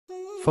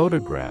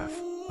Photograph,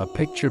 a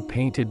picture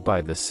painted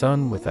by the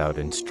sun without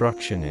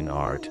instruction in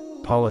art.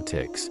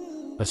 Politics,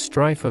 a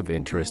strife of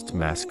interests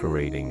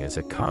masquerading as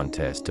a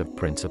contest of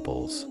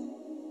principles.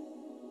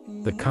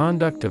 The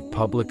conduct of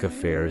public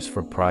affairs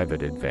for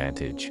private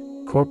advantage.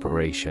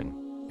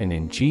 Corporation, an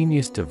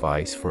ingenious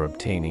device for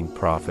obtaining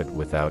profit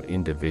without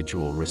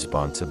individual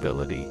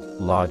responsibility.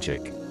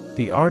 Logic,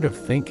 the art of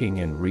thinking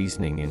and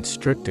reasoning in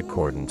strict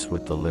accordance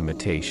with the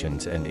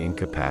limitations and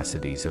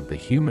incapacities of the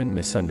human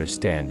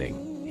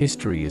misunderstanding.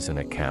 History is an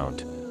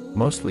account,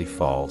 mostly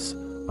false,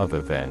 of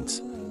events,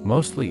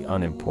 mostly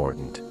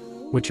unimportant,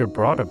 which are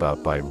brought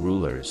about by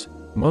rulers,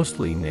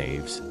 mostly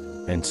knaves,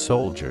 and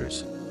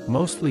soldiers,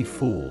 mostly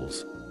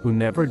fools, who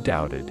never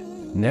doubted,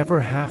 never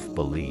half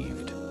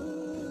believed.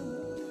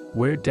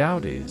 Where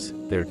doubt is,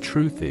 there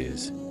truth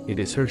is. It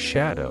is her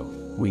shadow.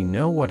 We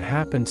know what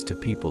happens to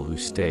people who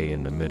stay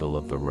in the middle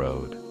of the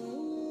road.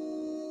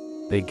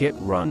 They get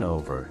run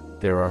over.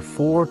 There are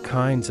 4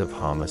 kinds of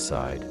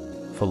homicide: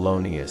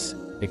 felonious,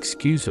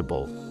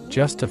 excusable,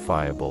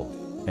 justifiable,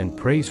 and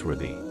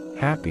praiseworthy.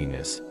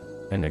 Happiness,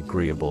 an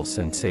agreeable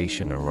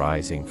sensation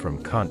arising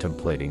from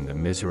contemplating the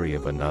misery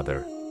of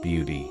another.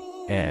 Beauty,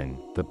 and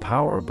the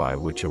power by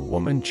which a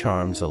woman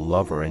charms a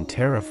lover and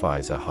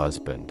terrifies a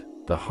husband.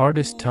 The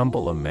hardest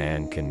tumble a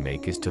man can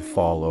make is to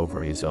fall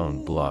over his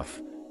own bluff.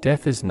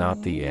 Death is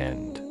not the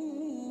end.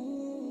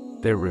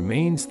 There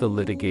remains the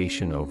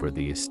litigation over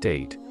the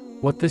estate.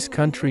 What this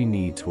country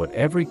needs, what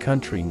every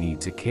country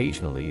needs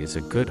occasionally, is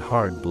a good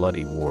hard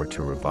bloody war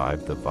to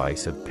revive the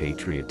vice of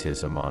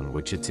patriotism on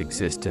which its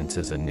existence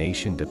as a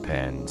nation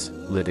depends.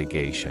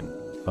 Litigation,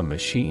 a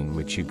machine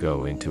which you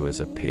go into as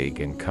a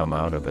pig and come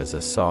out of as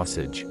a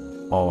sausage.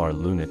 All are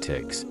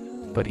lunatics,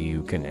 but he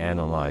who can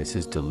analyze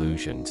his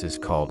delusions is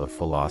called a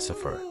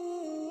philosopher.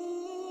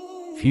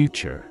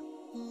 Future,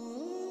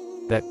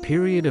 that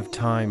period of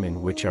time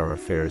in which our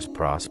affairs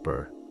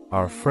prosper,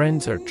 our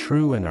friends are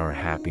true, and our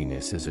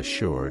happiness is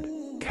assured.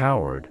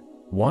 Coward,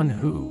 one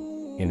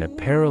who, in a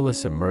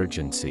perilous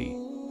emergency,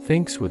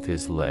 thinks with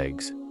his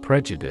legs.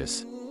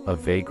 Prejudice, a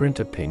vagrant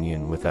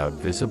opinion without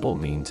visible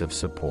means of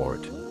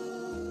support.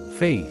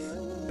 Faith,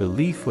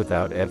 belief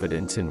without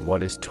evidence in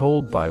what is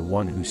told by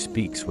one who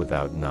speaks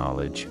without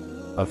knowledge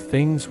of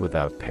things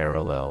without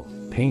parallel.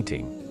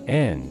 Painting,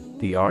 and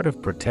the art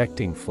of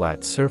protecting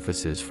flat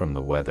surfaces from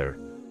the weather,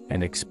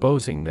 and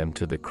exposing them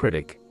to the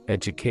critic.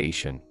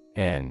 Education,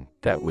 and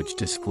that which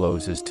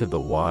discloses to the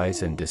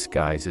wise and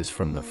disguises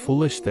from the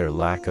foolish their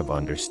lack of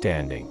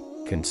understanding.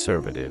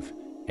 Conservative,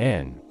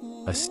 and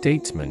a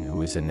statesman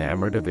who is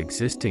enamored of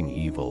existing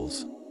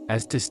evils,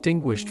 as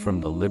distinguished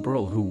from the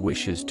liberal who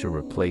wishes to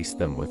replace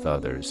them with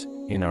others.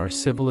 In our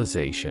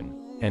civilization,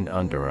 and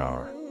under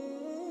our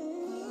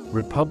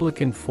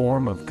republican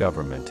form of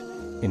government,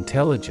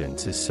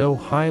 intelligence is so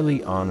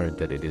highly honored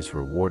that it is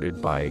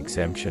rewarded by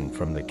exemption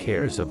from the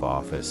cares of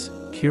office.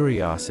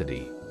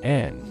 Curiosity,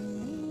 and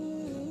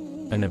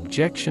an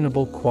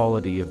objectionable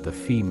quality of the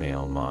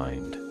female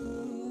mind.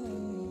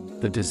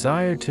 The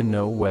desire to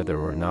know whether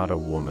or not a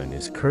woman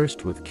is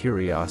cursed with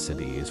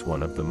curiosity is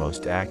one of the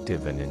most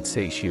active and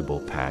insatiable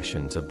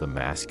passions of the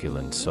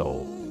masculine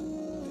soul.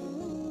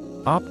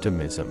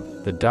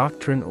 Optimism, the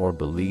doctrine or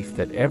belief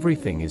that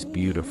everything is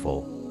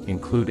beautiful,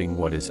 including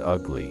what is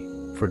ugly.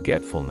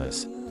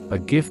 Forgetfulness, a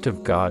gift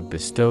of God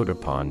bestowed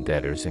upon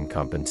debtors in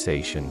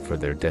compensation for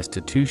their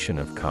destitution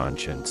of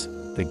conscience.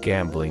 The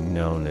gambling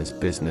known as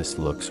business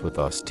looks with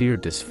austere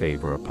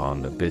disfavor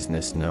upon the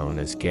business known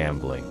as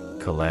gambling.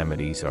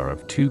 Calamities are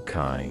of 2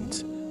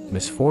 kinds,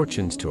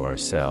 misfortunes to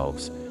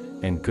ourselves,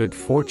 and good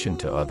fortune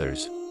to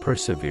others.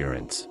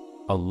 Perseverance,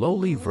 a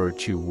lowly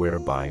virtue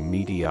whereby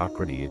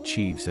mediocrity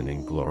achieves an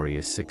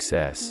inglorious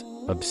success.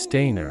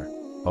 Abstainer,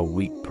 a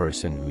weak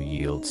person who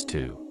yields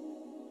to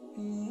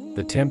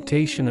the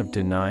temptation of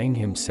denying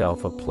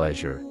himself a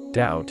pleasure.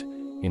 Doubt,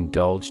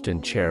 indulged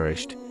and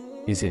cherished,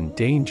 is in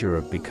danger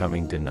of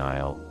becoming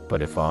denial,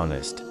 but if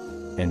honest,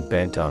 and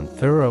bent on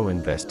thorough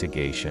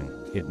investigation,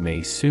 it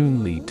may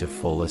soon lead to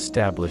full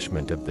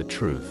establishment of the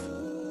truth.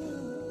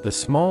 The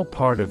small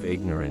part of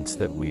ignorance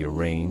that we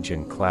arrange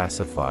and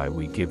classify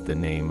we give the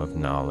name of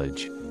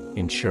knowledge.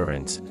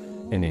 Insurance,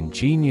 an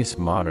ingenious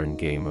modern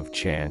game of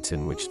chance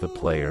in which the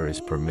player is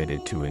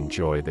permitted to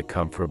enjoy the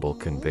comfortable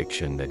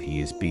conviction that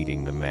he is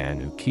beating the man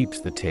who keeps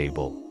the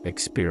table.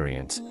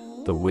 Experience,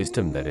 the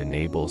wisdom that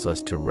enables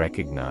us to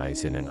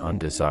recognize in an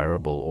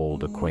undesirable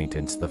old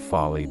acquaintance the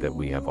folly that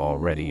we have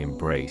already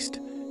embraced.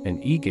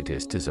 An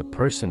egotist is a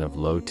person of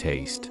low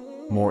taste,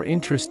 more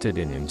interested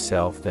in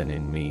himself than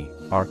in me.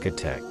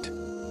 Architect,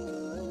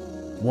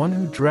 one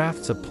who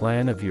drafts a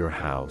plan of your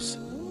house,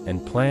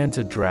 and plans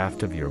a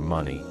draft of your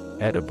money.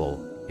 Edible,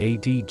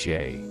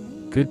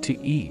 adj, good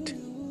to eat,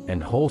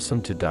 and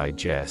wholesome to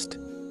digest,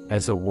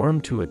 as a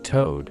worm to a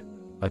toad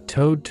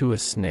to a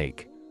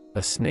snake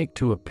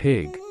to a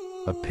pig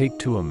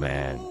to a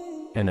man,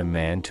 and a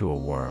man to a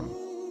worm.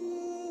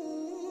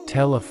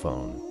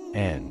 Telephone,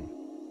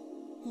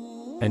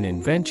 an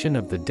invention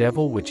of the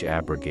devil which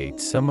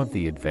abrogates some of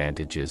the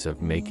advantages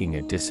of making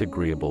a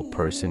disagreeable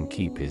person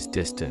keep his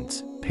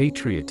distance.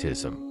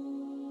 patriotism.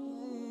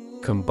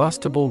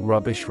 Combustible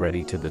rubbish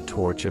ready to the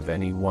torch of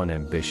anyone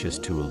ambitious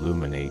to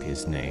illuminate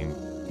his name.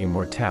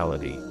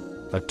 Immortality,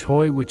 a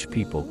toy which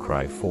people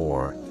cry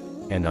for,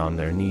 and on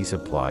their knees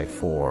apply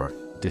for,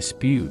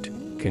 dispute,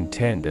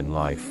 contend and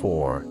lie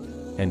for,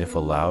 and if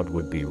allowed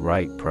would be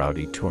right proud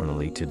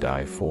eternally to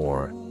die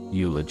for.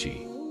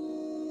 Eulogy,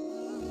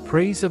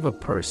 praise of a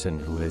person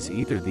who has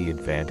either the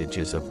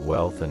advantages of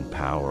wealth and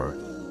power,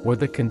 or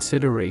the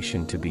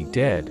consideration to be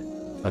dead.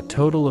 A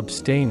total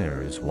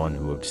abstainer is one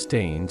who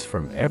abstains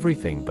from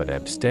everything but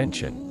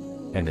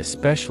abstention, and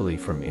especially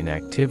from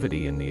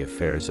inactivity in the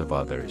affairs of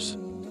others.